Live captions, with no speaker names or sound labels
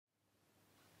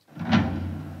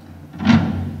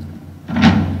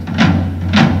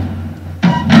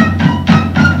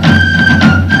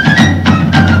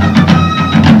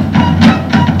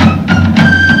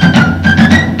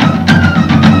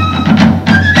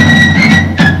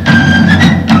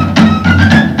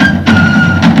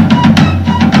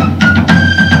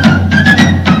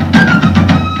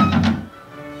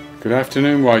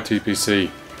afternoon, YTPC.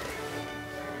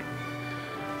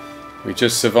 We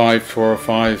just survived 4 or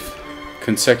 5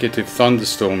 consecutive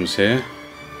thunderstorms here,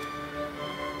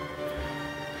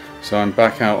 so I'm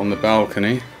back out on the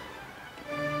balcony.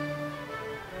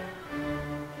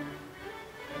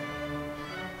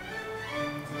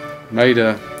 Made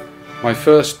my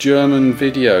first German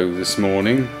video this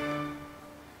morning,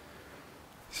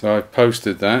 so I've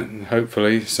posted that, and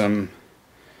hopefully some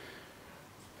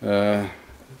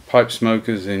pipe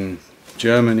smokers in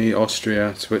Germany,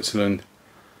 Austria, Switzerland,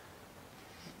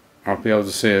 I'll be able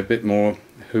to see a bit more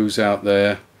who's out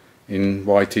there in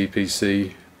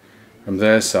YTPC from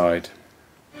their side,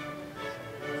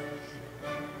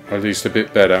 or at least a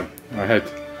bit better. I had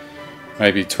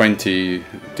maybe 20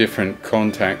 different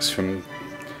contacts from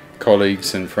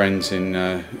colleagues and friends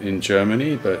in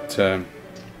Germany, but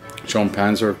John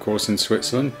Panzer, of course, in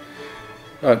Switzerland.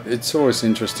 But it's always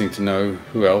interesting to know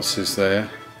who else is there.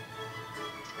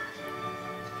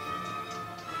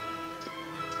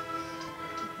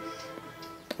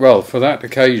 Well, for that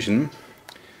occasion,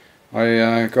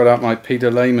 I got out my Peter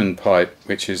Lehmann pipe,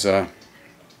 which is an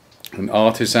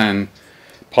artisan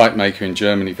pipe maker in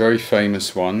Germany, very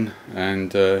famous one,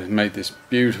 and made this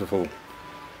beautiful,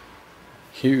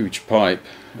 huge pipe,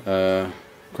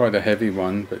 quite a heavy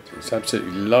one, but it's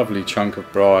absolutely lovely chunk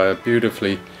of briar,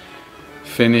 beautifully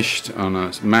finished on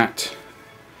a matte,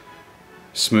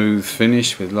 smooth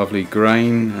finish with lovely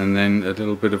grain, and then a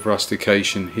little bit of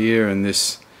rustication here, and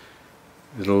this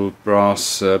little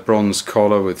bronze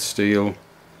collar with steel,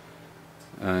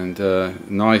 and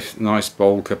nice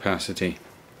bowl capacity.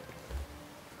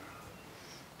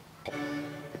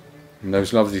 And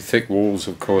those lovely thick walls,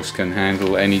 of course, can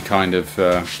handle any kind of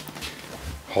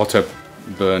hotter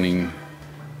burning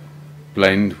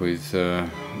blend with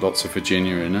lots of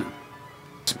Virginia in it.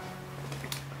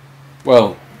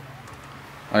 Well,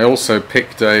 I also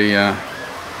picked a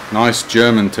nice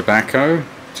German tobacco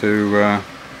to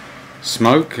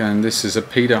smoke, and this is a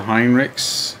Peter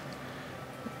Heinrich's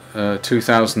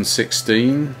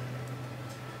 2016,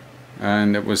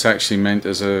 and it was actually meant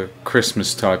as a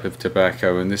Christmas type of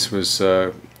tobacco, and this was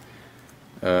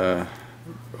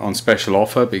on special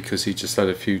offer because he just had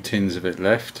a few tins of it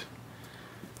left,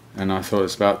 and I thought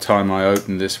it's about time I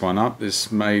opened this one up. This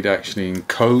is made actually in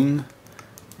Köln.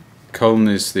 Köln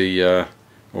is the,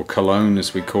 or Cologne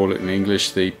as we call it in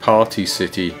English, the party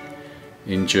city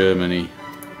in Germany.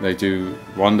 They do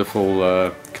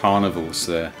wonderful carnivals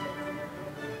there,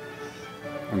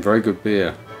 and very good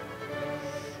beer.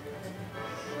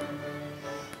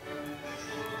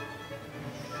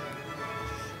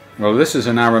 Well, this is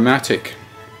an aromatic,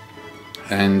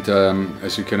 and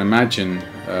as you can imagine,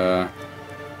 a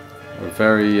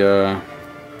very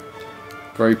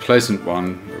very pleasant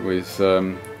one. With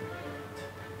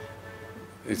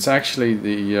it's actually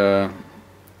the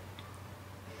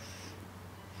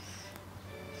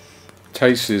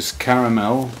taste is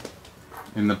caramel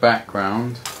in the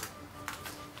background,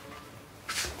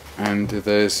 and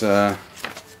there's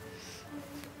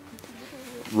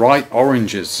ripe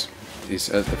oranges is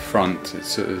at the front.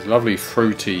 It's a lovely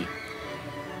fruity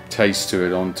taste to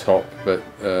it on top, but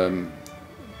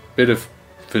bit of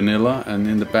vanilla, and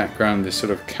in the background this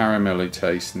sort of caramelly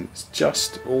taste, and it's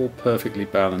just all perfectly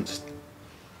balanced.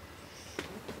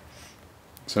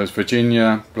 So it's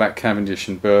Virginia, Black Cavendish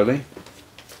and Burley.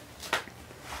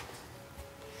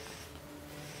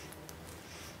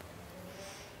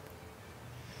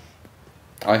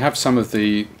 I have some of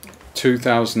the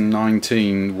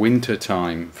 2019 winter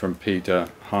time from Peter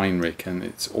Heinrich, and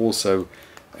it's also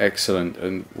excellent.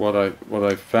 And what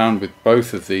I found with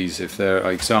both of these, if they're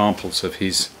examples of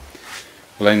his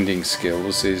blending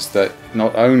skills, is that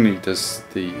not only does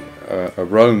the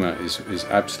aroma is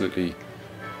absolutely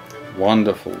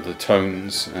wonderful, the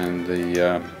tones and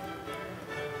the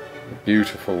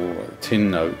beautiful tin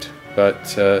note,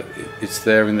 but it's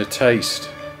there in the taste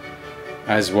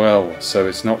as well. So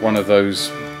it's not one of those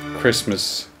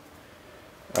Christmas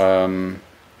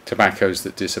tobaccos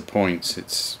that disappoints.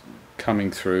 It's coming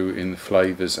through in the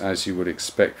flavours as you would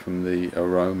expect from the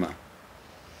aroma.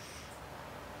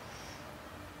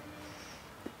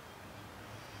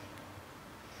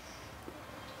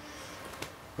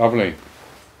 Lovely.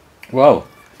 Well,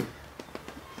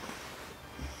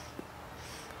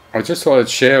 I just thought I'd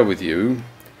share with you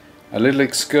a little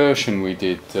excursion we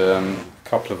did a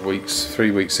couple of weeks,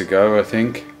 3 weeks ago I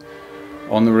think,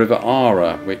 on the river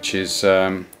Aare, which is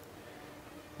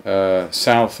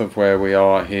south of where we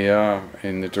are here,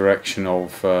 in the direction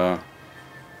of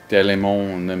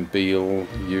Delémont and then Biel.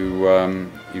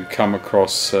 You come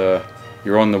across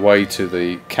you're on the way to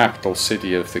the capital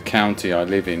city of the county I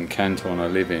live in, canton I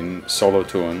live in,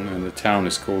 Solothurn, and the town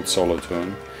is called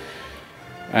Solothurn.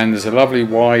 And there's a lovely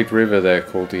wide river there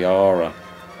called the Aare.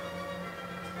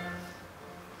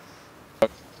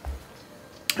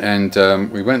 And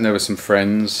we went there with some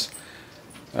friends,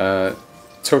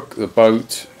 took the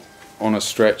boat on a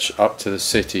stretch up to the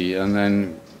city, and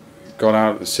then got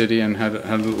out of the city and had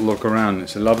a little look around.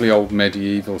 It's a lovely old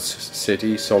medieval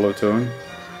city, Solothurn.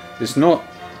 It's not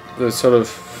the sort of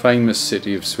famous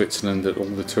city of Switzerland that all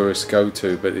the tourists go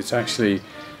to, but it's actually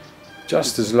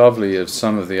just as lovely as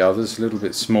some of the others, a little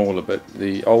bit smaller, but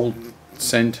the old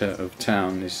centre of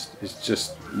town is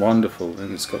just wonderful,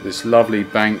 and it's got this lovely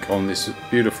bank on this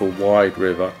beautiful wide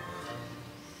river.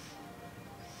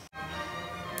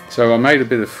 So I made a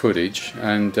bit of footage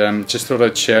and just thought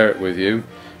I'd share it with you.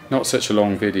 Not such a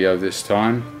long video this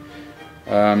time,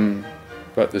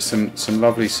 but there's some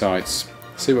lovely sights.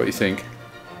 See what you think.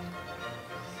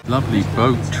 Lovely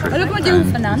boat trip,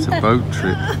 and it's a boat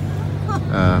trip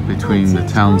between the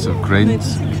towns of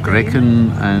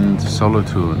Grecken and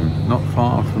Solothurn, not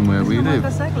far from where we live.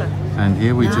 And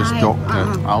here we just docked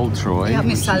at Aare,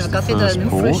 which is the first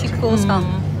port.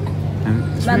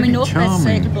 And it's really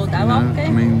charming, you know? I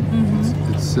mean,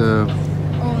 it's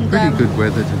pretty good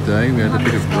weather today. We had a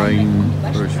bit of rain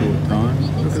for a short time.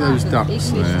 Look at those ducks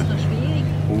there,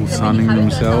 all sunning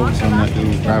themselves on that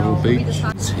little gravel beach.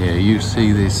 Here you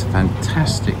see this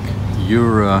fantastic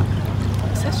Aare.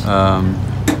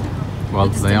 Well,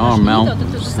 they are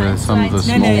mountains. They're some of the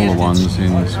smaller ones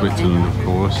in Switzerland, of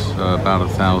course, about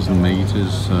 1,000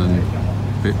 meters and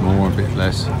a bit more, a bit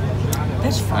less.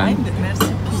 And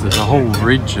there's a whole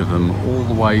ridge of them all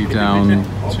the way down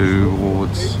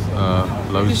towards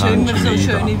Lausanne,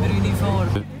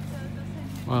 Geneva.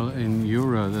 Well, in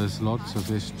Aare there's lots of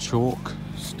this chalk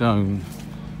stone.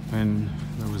 When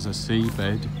there was a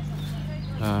seabed,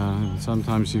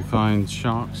 sometimes you find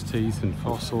shark's teeth and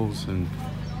fossils, and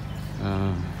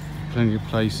plenty of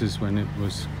places when it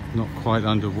was not quite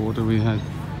underwater we had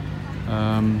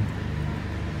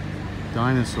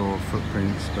dinosaur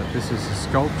footprints, but this is a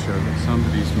sculpture that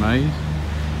somebody's made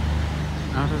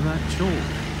out of that chalk,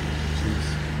 which is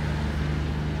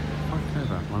quite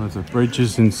clever. One of the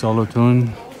bridges in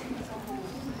Solothurn,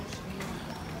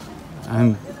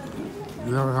 and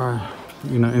there are,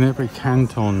 you know, in every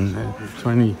canton,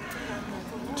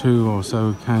 22 or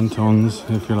so cantons,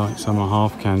 if you like. Some are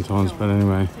half cantons, but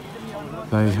anyway,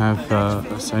 they have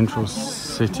a central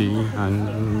city,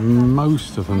 and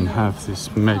most of them have this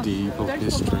medieval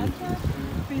history.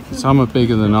 Some are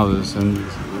bigger than others, and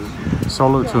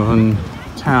Solothurn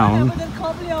town,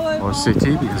 or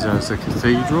city, because there's a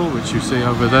cathedral which you see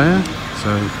over there.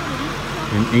 So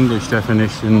in English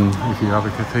definition, if you have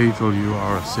a cathedral, you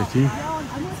are a city.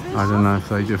 I don't know if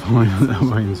they define it that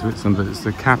way in Switzerland, but it's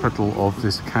the capital of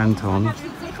this canton,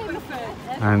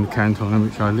 and canton in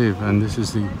which I live. And this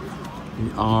is the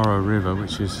Aare River,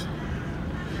 which is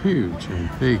huge and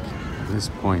big at this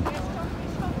point.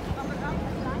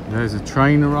 There's a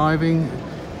train arriving.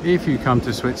 If you come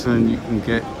to Switzerland, you can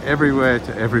get everywhere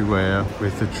to everywhere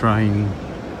with the train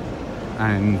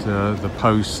and the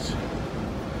post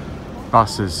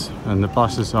buses, and the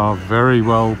buses are very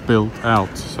well built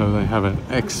out, so they have an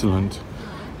excellent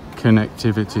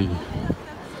connectivity,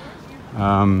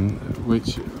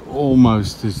 which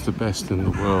almost is the best in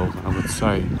the world, I would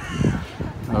say.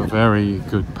 A very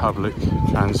good public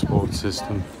transport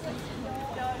system.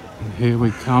 And here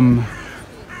we come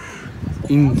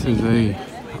into the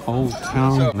old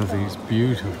town. One of these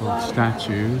beautiful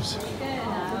statues.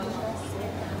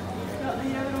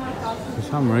 For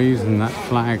some reason that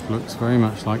flag looks very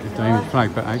much like the Danish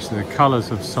flag, but actually the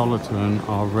colours of Solothurn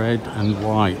are red and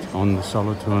white on the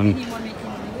Solothurn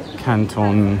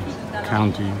canton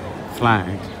county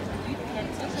flag.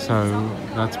 So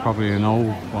that's probably an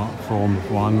old form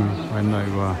of one when they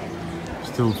were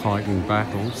still fighting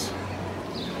battles.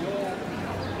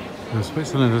 Now,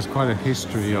 Switzerland has quite a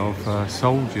history of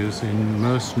soldiers in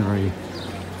mercenary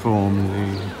form.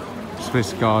 The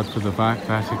Swiss Guard for the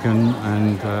Vatican,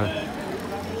 and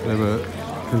they were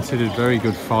considered very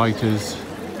good fighters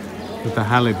with the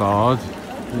halibard,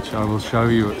 which I will show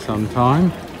you at some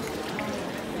time.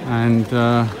 And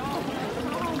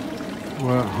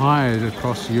were hired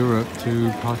across Europe to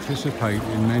participate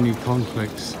in many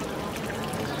conflicts,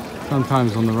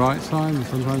 sometimes on the right side and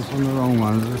sometimes on the wrong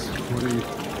one. That's what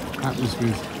happens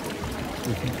with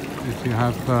if you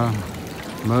have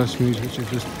mercenaries which are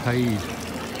just paid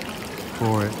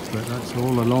for it, but that's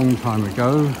all a long time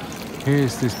ago.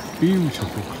 Here's this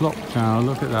beautiful clock tower.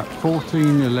 Look at that,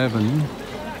 1411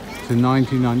 to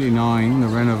 1999, the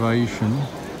renovation.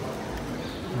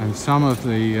 And some of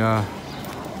the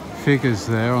figures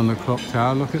there on the clock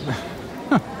tower, look at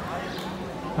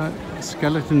that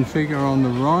skeleton figure on the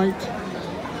right,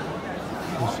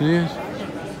 you see it?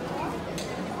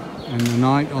 And the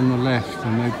knight on the left,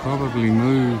 and they probably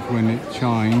move when it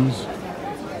chimes.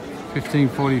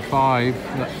 1545,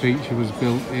 that feature was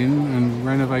built in and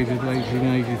renovated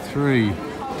 1883.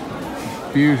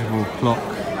 Beautiful clock,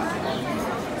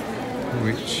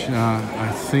 which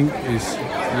I think is,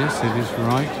 yes, it is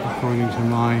right according to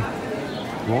my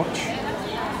watch.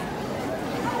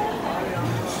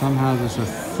 Somehow there's a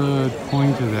third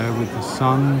pointer there with the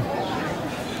sun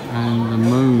and the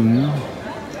moon.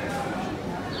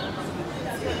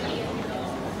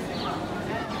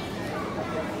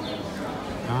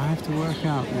 I have to work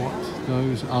out what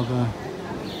those other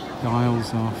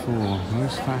dials are for.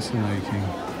 Most fascinating.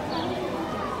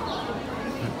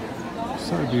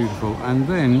 So beautiful. And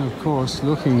then, of course,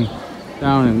 looking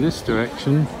down in this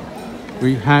direction,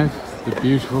 we have the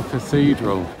beautiful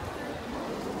cathedral,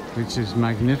 which is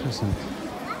magnificent.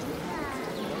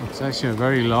 It's actually a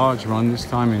very large one, this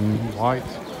time in white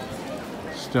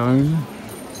stone,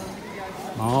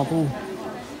 marble,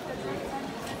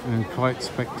 and quite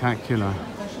spectacular.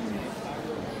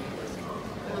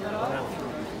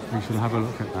 We shall have a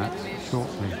look at that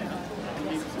shortly.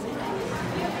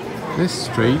 This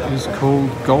street is called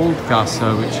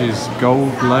Goldgasse, which is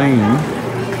Gold Lane,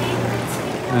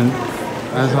 and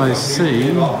as I see,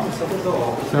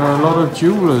 there are a lot of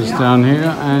jewelers down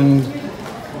here and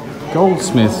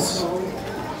goldsmiths,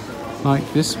 like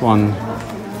this one.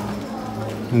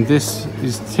 And this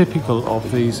is typical of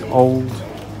these old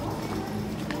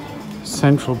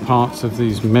central parts of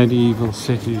these medieval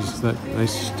cities, that they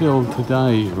still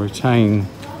today retain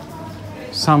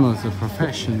some of the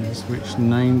professions which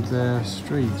named their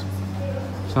street.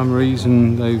 For some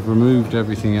reason they've removed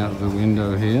everything out of the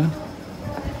window here,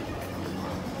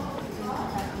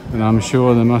 and I'm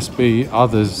sure there must be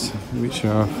others which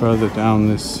are further down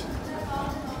this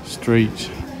street.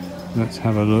 Let's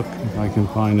have a look if I can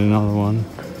find another one.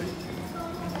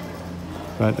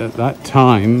 But at that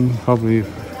time, probably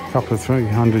couple of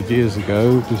 300 years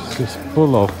ago, it was just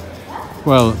full of,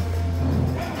 well,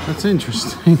 that's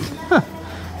interesting.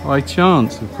 By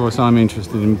chance, of course, I'm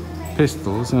interested in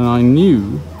pistols, and I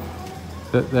knew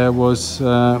that there was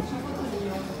a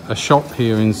shop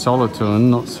here in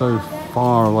Solothurn, not so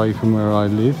far away from where I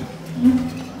live,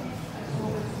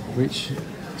 which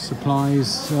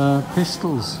supplies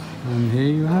pistols, and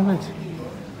here you have it.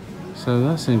 So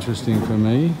that's interesting for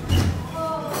me.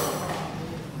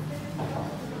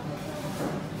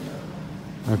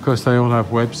 Of course, they all have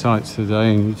websites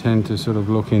today, and you tend to sort of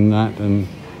look in that and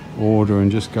order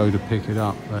and just go to pick it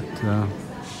up. But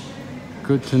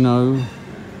good to know.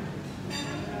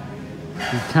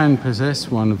 You can possess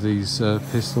one of these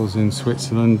pistols in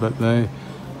Switzerland, but they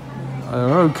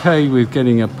are okay with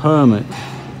getting a permit,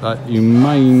 but you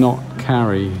may not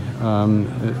carry.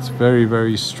 It's very,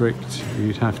 very strict.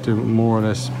 You'd have to more or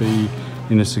less be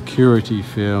in a security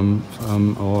firm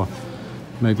or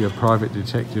maybe a private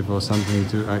detective or something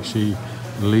to actually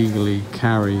legally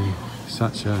carry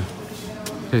such a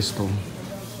pistol.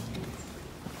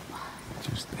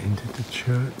 Just entered the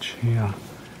church here.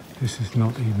 This is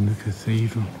not even a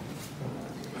cathedral.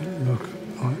 But look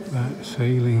at that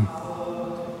ceiling.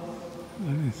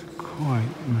 That is quite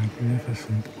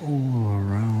magnificent all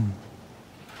around.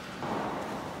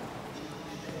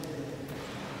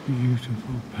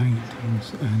 Beautiful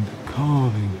paintings and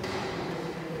carving.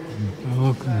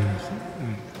 Balconies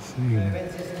and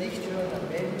things.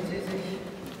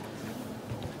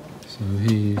 So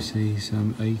here you see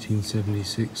some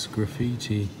 1876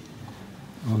 graffiti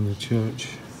on the church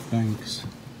banks.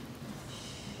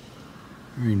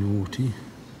 Very naughty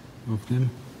of them.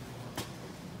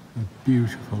 A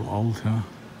beautiful altar.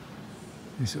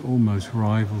 This almost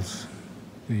rivals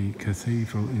the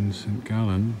cathedral in St.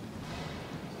 Gallen.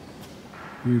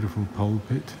 Beautiful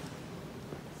pulpit.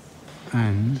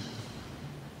 And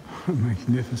a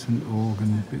magnificent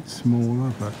organ, a bit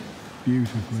smaller but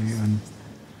beautifully, and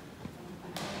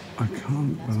I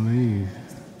can't believe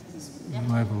the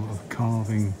level of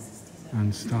carving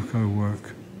and stucco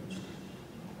work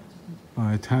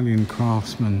by Italian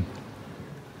craftsmen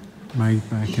made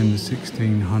back in the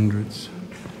 1600s.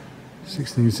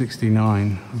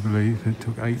 1669, I believe. It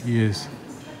took 8 years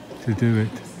to do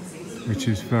it, which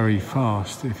is very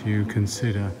fast if you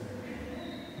consider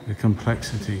the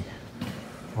complexity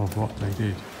of what they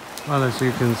did. Well, as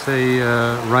you can see,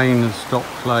 rain has stopped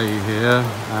play here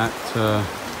at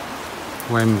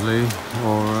Wembley,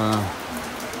 or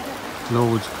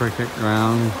Lord's cricket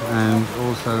ground, and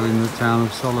also in the town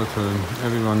of Solothurn.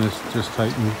 Everyone has just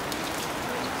taken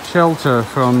shelter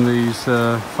from these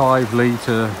 5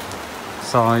 litre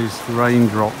sized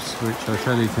raindrops, which I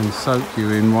tell you can soak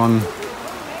you in one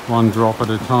drop at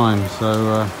a time.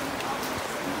 So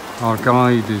our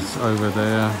guide is over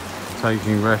there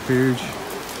taking refuge,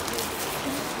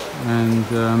 and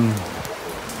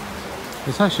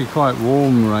it's actually quite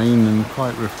warm rain and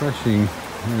quite refreshing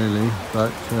really,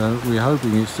 but we're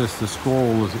hoping it's just a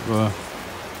squall, as it were.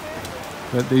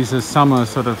 But these are summer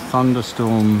sort of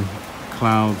thunderstorm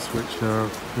clouds which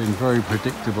have been very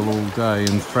predictable all day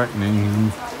and threatening,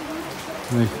 and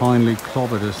they finally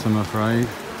clobbered us, I'm afraid.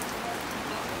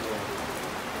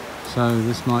 So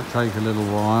this might take a little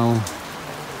while.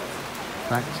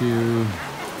 Back to you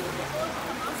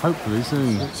hopefully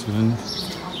soon. Excellent.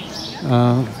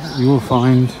 You will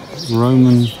find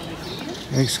Roman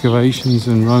excavations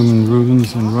and Roman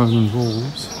ruins and Roman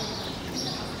walls.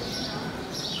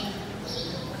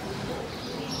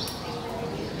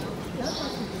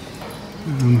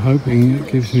 I'm hoping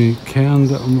it gives me Kern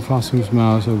der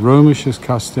Umfassungsmauer, so Römisches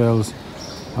Kastells,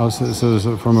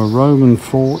 so from a Roman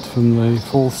fort from the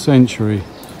 4th century,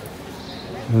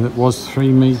 and it was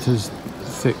 3 meters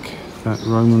thick, that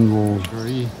Roman wall.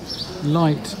 Very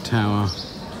light tower,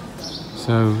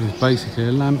 so it's basically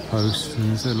a lamppost, and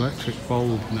there's an electric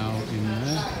bulb now in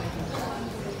there.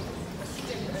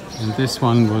 And this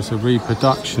one was a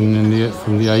reproduction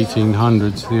from the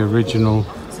 1800s. The original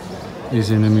is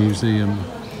in a museum.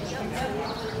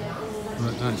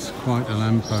 But that's quite a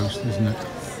lamppost, isn't it?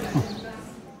 Oh.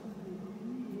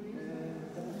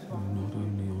 So not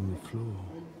only on the floor,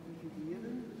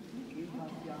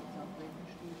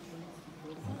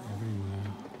 but everywhere.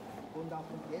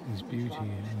 There's beauty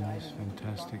in this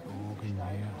fantastic organ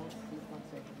here.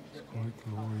 It's quite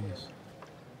glorious.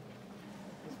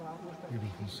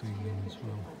 Beautiful ceiling as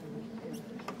well.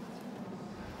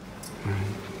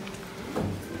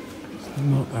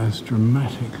 Not as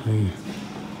dramatically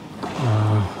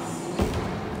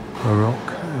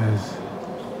baroque as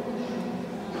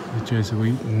the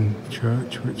Jesuiten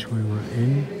church which we were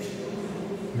in,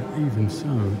 but even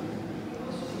so,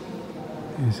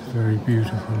 it's very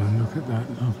beautiful. And look at that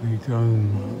lovely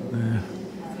dome up there,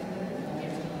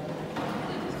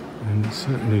 and it's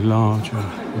certainly larger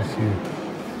if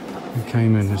you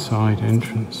came in a side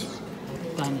entrance.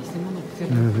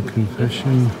 There the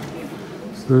confession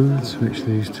booths, which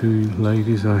these 2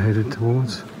 ladies are headed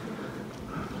towards.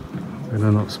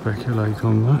 Better not speculate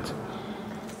on that.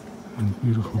 And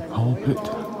beautiful pulpit.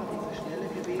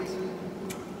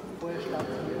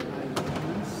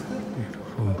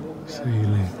 Beautiful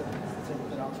ceiling.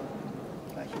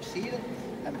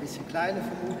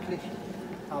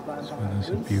 As well as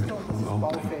a beautiful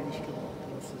altar.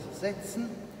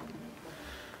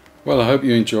 Well, I hope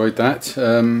you enjoyed that.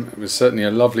 It was certainly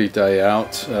a lovely day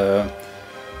out.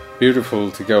 Beautiful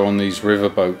to go on these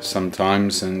riverboats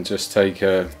sometimes and just take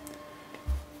a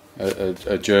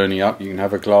journey up. You can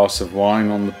have a glass of wine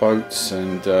on the boats,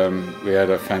 and we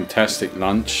had a fantastic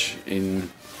lunch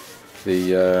in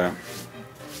the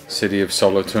city of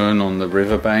Solothurn on the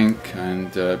riverbank,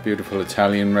 and a beautiful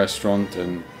Italian restaurant,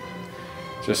 and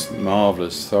just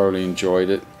marvellous. Thoroughly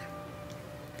enjoyed it.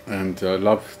 And I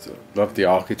loved the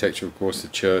architecture, of course, the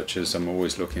churches. I'm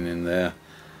always looking in there.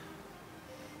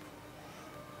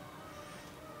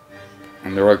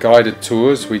 And there are guided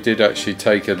tours. We did actually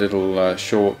take a little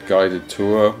short guided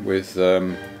tour with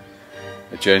a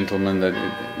gentleman that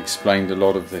explained a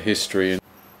lot of the history.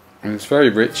 And it's very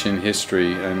rich in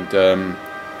history, and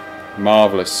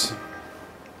marvellous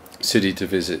city to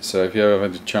visit. So if you ever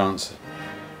had a chance,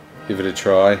 give it a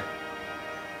try.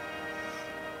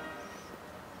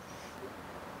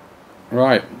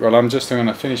 Right, well, I'm just going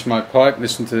to finish my pipe,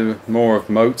 listen to more of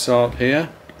Mozart here,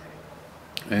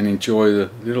 and enjoy the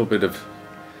little bit of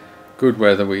good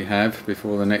weather we have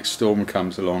before the next storm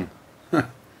comes along.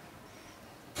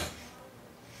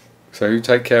 So you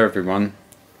take care, everyone.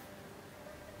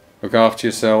 Look after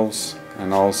yourselves,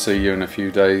 and I'll see you in a few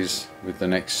days with the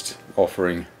next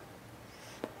offering.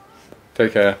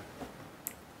 Take care.